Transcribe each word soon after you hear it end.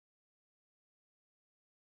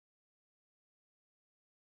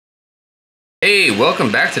Hey,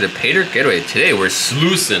 welcome back to the Paydirt Getaway. Today we're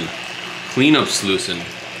sluicing, cleanup sluicing.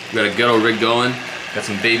 We got a ghetto rig going, got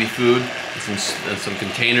some baby food, and some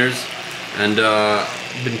containers, and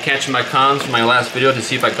I've been catching my cons from my last video to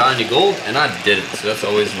see if I got any gold, and I didn't, so that's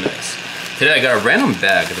always nice. Today I got a random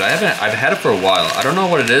bag that I've had it for a while. I don't know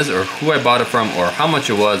what it is, or who I bought it from, or how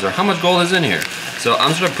much it was, or how much gold is in here. So I'm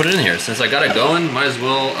just gonna put it in here. Since I got it going, might as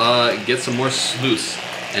well get some more sluice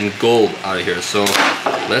and gold out of here. So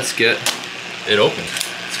let's get it open.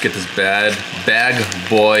 Let's get this bag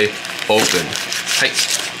boy open. Hey.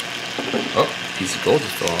 Oh, piece of gold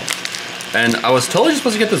just fell off. And I was totally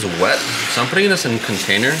supposed to get this wet, so I'm putting this in a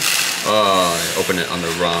container. Oh, I opened it on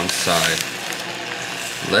the wrong side.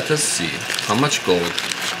 Let us see how much gold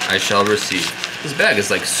I shall receive. This bag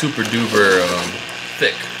is like super duper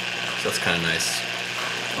thick, so that's kind of nice.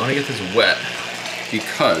 I want to get this wet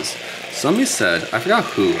because somebody said, I forgot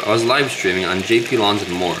who, I was live streaming on JP Lawns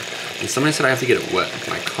and More. And somebody said I have to get it wet with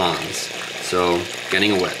my cons. So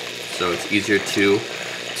getting it wet. So it's easier to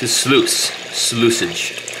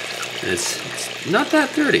sluicage. And it's not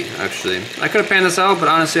that dirty actually. I could have panned this out, but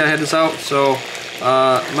honestly I had this out, so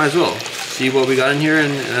might as well see what we got in here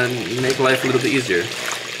and make life a little bit easier.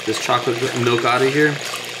 This chocolate milk out of here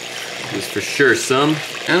is for sure some,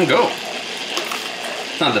 and go.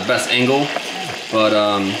 It's not the best angle, but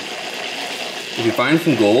if you find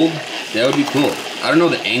some gold, that would be cool. I don't know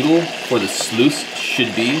the angle for the sluice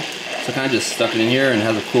should be, so I kind of just stuck it in here and it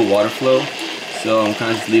has a cool water flow. So I'm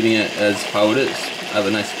kind of just leaving it as how it is. I have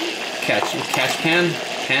a nice catching of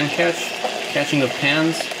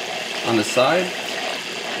pans on the side,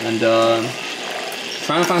 and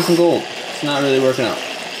trying to find some gold. It's not really working out,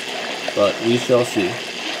 but we shall see.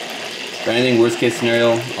 If anything, worst case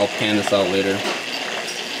scenario, I'll pan this out later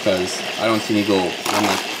because I don't see any gold. I'm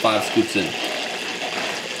like 5 scoops in.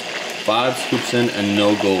 5 scoops in and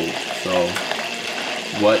no gold. So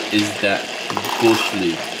what is that bush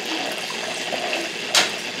league?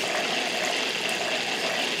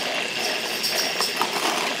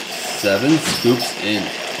 Seven scoops in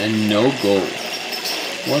and no gold.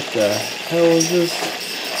 What the hell is this?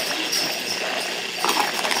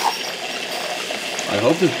 I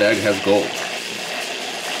hope this bag has gold.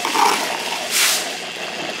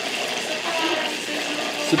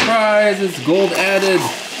 Surprise! It's gold added.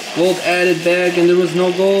 Gold added bag, and there was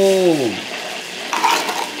no gold.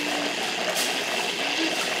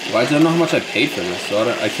 Well, I don't know how much I paid for this, so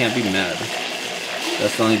I can't be mad.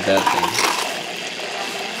 That's the only bad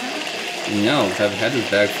thing. No, I've had this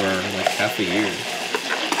bag for like half a year.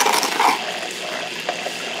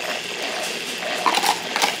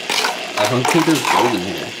 I don't think there's gold in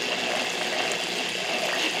here.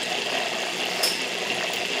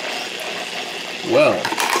 Well.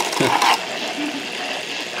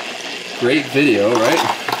 Great video, right?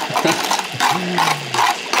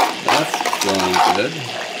 That's going good.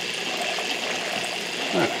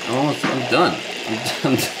 Alright, I'm done.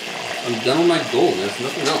 I'm done with my gold. There's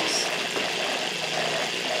nothing else.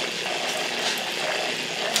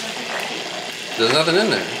 There's nothing in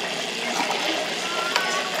there.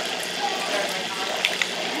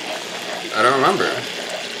 I don't remember.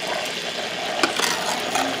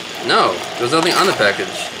 No, there's nothing on the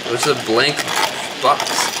package. It was a blank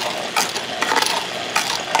box.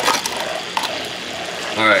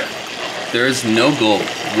 Alright, there is no gold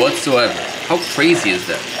whatsoever. How crazy is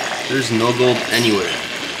that? There's no gold anywhere.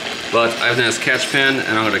 But I have a nice catch pan,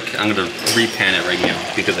 and I'm gonna repan it right now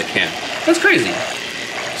because I can. That's crazy.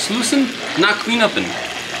 Sluicing, not clean up and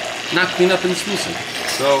sluicing.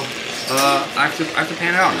 So I have to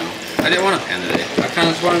pan it out now. I didn't want to pan today. I kind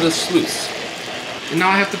of just wanted to sluice, and now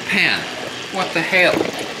I have to pan. What the hell?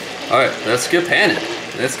 Alright, let's get panning.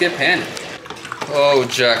 Let's get panning. Oh,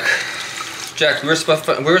 Jack, we were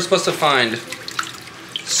supposed to find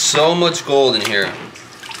so much gold in here,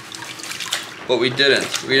 but we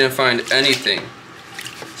didn't. We didn't find anything.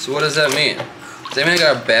 So what does that mean? Does that mean I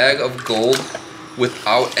got a bag of gold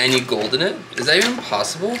without any gold in it? Is that even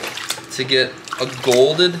possible to get a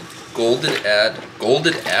golded ad? What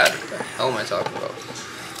the hell am I talking about?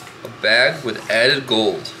 A bag with added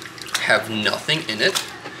gold, have nothing in it?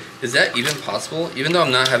 Is that even possible? Even though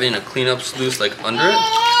I'm not having a cleanup sluice like under it?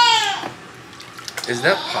 Is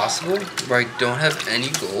that possible where I don't have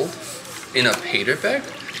any gold in a Paydirt bag?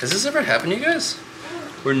 Has this ever happened to you guys?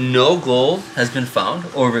 Where no gold has been found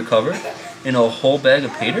or recovered in a whole bag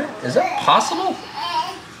of Paydirt? Is that possible?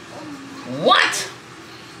 What?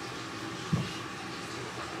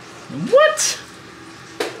 What?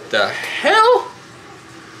 The hell?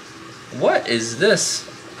 What is this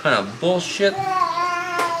kind of bullshit?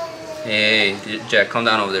 Hey, Jack, calm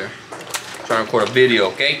down over there. I'm trying to record a video,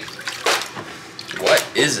 okay? What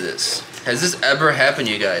is this? Has this ever happened,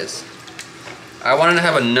 you guys? I wanted to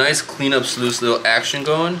have a nice cleanup sluice little action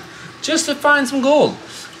going just to find some gold.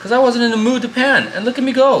 Because I wasn't in the mood to pan. And look at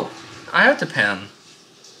me go. I have to pan.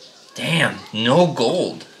 Damn, no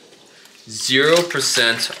gold.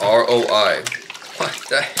 0% ROI. What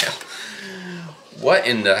the hell? What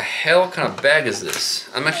in the hell kind of bag is this?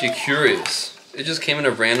 I'm actually curious. It just came in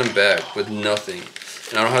a random bag with nothing.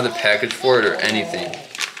 And I don't have the package for it or anything.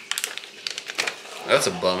 That's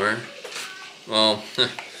a bummer. Well,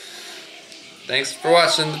 thanks for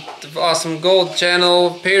watching the awesome gold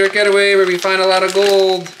channel, Paydirt Getaway, where we find a lot of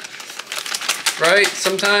gold. Right?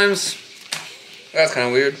 Sometimes. That's kind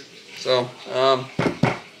of weird. So,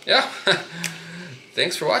 yeah.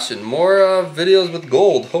 Thanks for watching. More videos with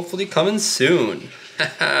gold, hopefully coming soon.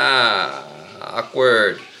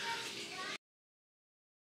 Awkward.